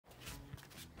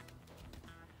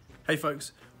Hey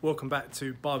folks, welcome back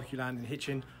to BBQLAND in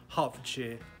Hitchin,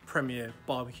 Hertfordshire premier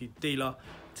barbecue dealer.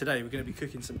 Today we're going to be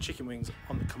cooking some chicken wings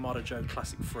on the Kamado Joe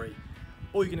Classic 3.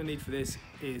 All you're going to need for this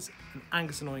is an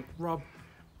Angus and oink rub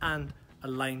and a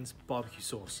Lane's barbecue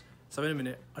sauce. So in a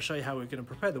minute I'll show you how we're going to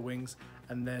prepare the wings,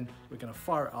 and then we're going to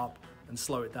fire it up and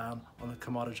slow it down on the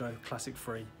Kamado Joe Classic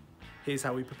 3. Here's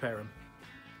how we prepare them.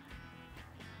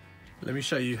 Let me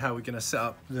show you how we're going to set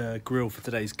up the grill for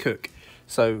today's cook.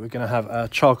 So we're going to have a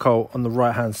charcoal on the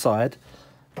right hand side.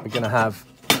 We're going to have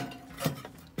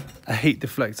a heat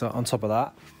deflector on top of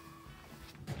that.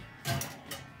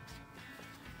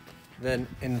 Then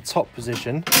in the top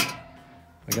position,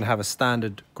 we're going to have a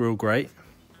standard grill grate.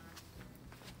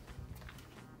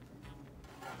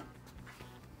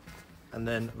 And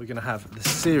then we're going to have the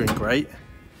searing grate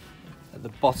at the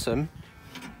bottom.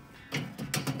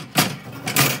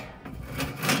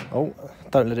 Oh,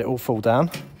 don't let it all fall down.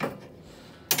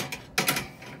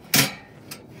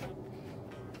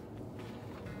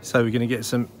 So we're going to get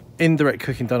some indirect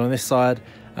cooking done on this side,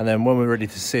 and then when we're ready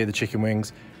to sear the chicken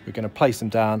wings, we're going to place them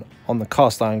down on the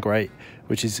cast iron grate,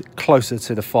 which is closer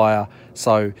to the fire,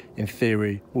 so in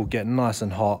theory we'll get nice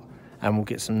and hot and we'll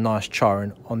get some nice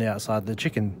charring on the outside of the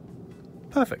chicken.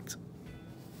 Perfect.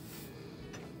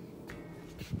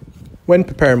 When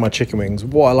preparing my chicken wings,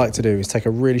 what I like to do is take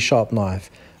a really sharp knife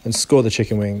and score the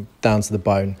chicken wing down to the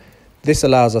bone. This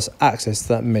allows us access to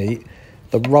that meat.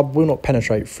 The rub will not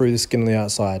penetrate through the skin on the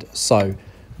outside, so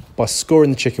by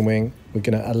scoring the chicken wing, we're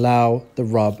going to allow the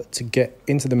rub to get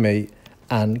into the meat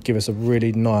and give us a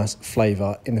really nice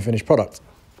flavour in the finished product.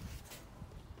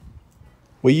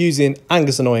 We're using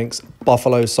Angus and Oink's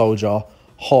Buffalo Soldier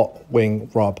hot wing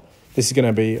rub. This is going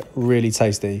to be really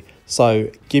tasty,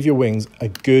 so give your wings a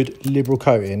good liberal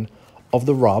coating of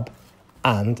the rub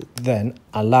and then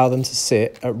allow them to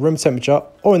sit at room temperature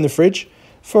or in the fridge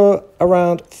for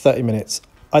around 30 minutes.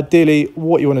 Ideally,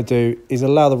 what you want to do is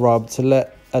allow the rub to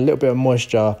let a little bit of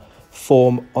moisture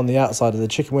form on the outside of the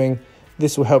chicken wing.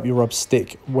 This will help your rub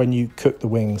stick when you cook the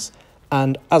wings.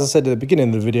 And as I said at the beginning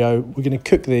of the video, we're going to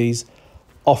cook these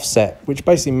offset, which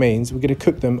basically means we're going to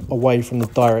cook them away from the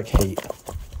direct heat.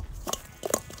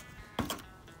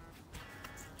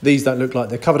 These don't look like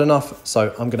they're covered enough,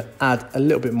 so I'm going to add a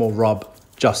little bit more rub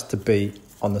just to be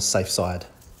on the safe side.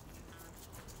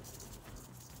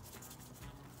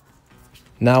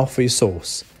 Now for your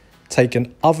sauce. Take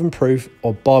an oven-proof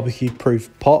or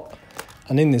barbecue-proof pot,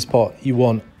 and in this pot you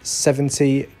want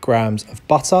 70 grams of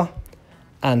butter,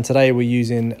 and today we're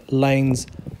using Lane's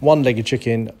one-legged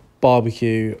chicken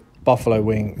barbecue buffalo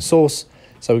wing sauce.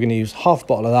 So we're going to use half a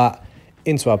bottle of that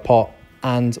into our pot,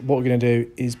 and what we're going to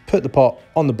do is put the pot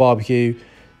on the barbecue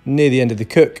near the end of the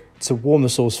cook to warm the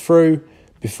sauce through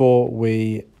before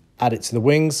we add it to the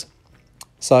wings.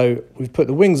 So we've put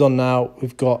the wings on now.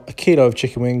 We've got a kilo of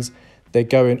chicken wings. They're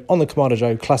going on the Kamado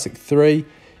Joe Classic 3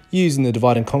 using the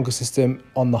divide and conquer system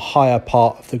on the higher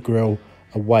part of the grill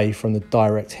away from the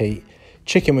direct heat.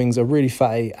 Chicken wings are really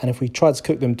fatty, and if we tried to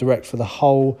cook them direct for the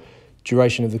whole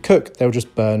duration of the cook, they'll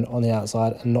just burn on the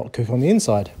outside and not cook on the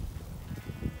inside.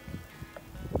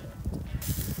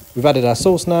 We've added our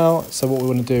sauce now, so what we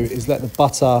want to do is let the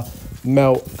butter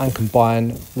melt and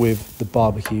combine with the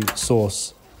barbecue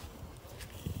sauce.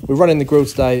 We're running the grill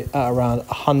today at around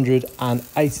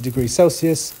 180 degrees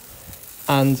Celsius,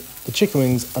 and the chicken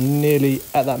wings are nearly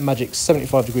at that magic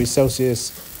 75 degrees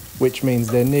Celsius, which means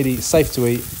they're nearly safe to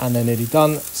eat and they're nearly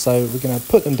done. So we're going to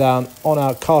put them down on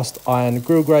our cast iron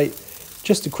grill grate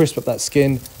just to crisp up that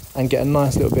skin and get a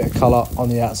nice little bit of colour on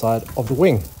the outside of the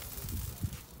wing.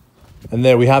 And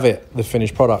there we have it, the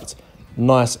finished product.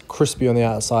 Nice, crispy on the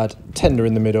outside, tender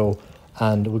in the middle,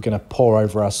 and we're going to pour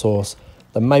over our sauce.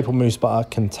 The maple mousse butter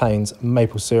contains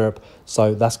maple syrup,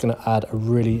 so that's going to add a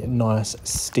really nice,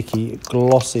 sticky,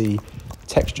 glossy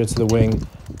texture to the wing.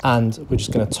 And we're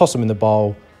just going to toss them in the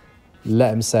bowl,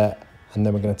 let them set, and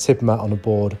then we're going to tip them out on the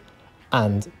board.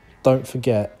 And don't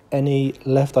forget, any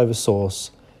leftover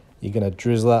sauce, you're going to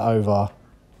drizzle that over.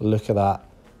 Look at that,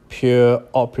 pure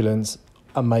opulence.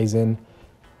 Amazing.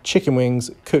 Chicken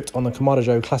wings cooked on the Kamado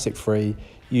Joe Classic 3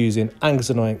 using Angus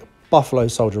and Oink Buffalo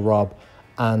Soldier rub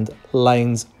and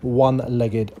Lane's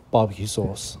one-legged barbecue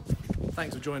sauce.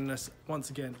 Thanks for joining us once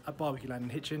again at BBQLAND in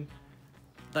Hitchin.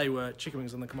 They were chicken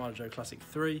wings on the Kamado Joe Classic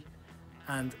 3,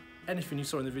 and anything you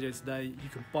saw in the video today you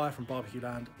can buy from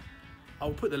BBQLAND. I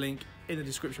will put the link in the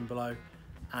description below,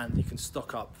 and you can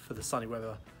stock up for the sunny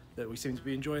weather that we seem to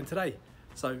be enjoying today.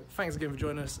 So thanks again for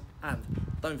joining us, and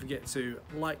don't forget to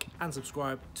like and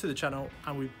subscribe to the channel,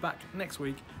 and we'll be back next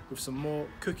week with some more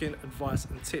cooking advice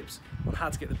and tips on how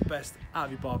to get the best out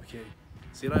of your barbecue.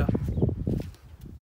 See you later.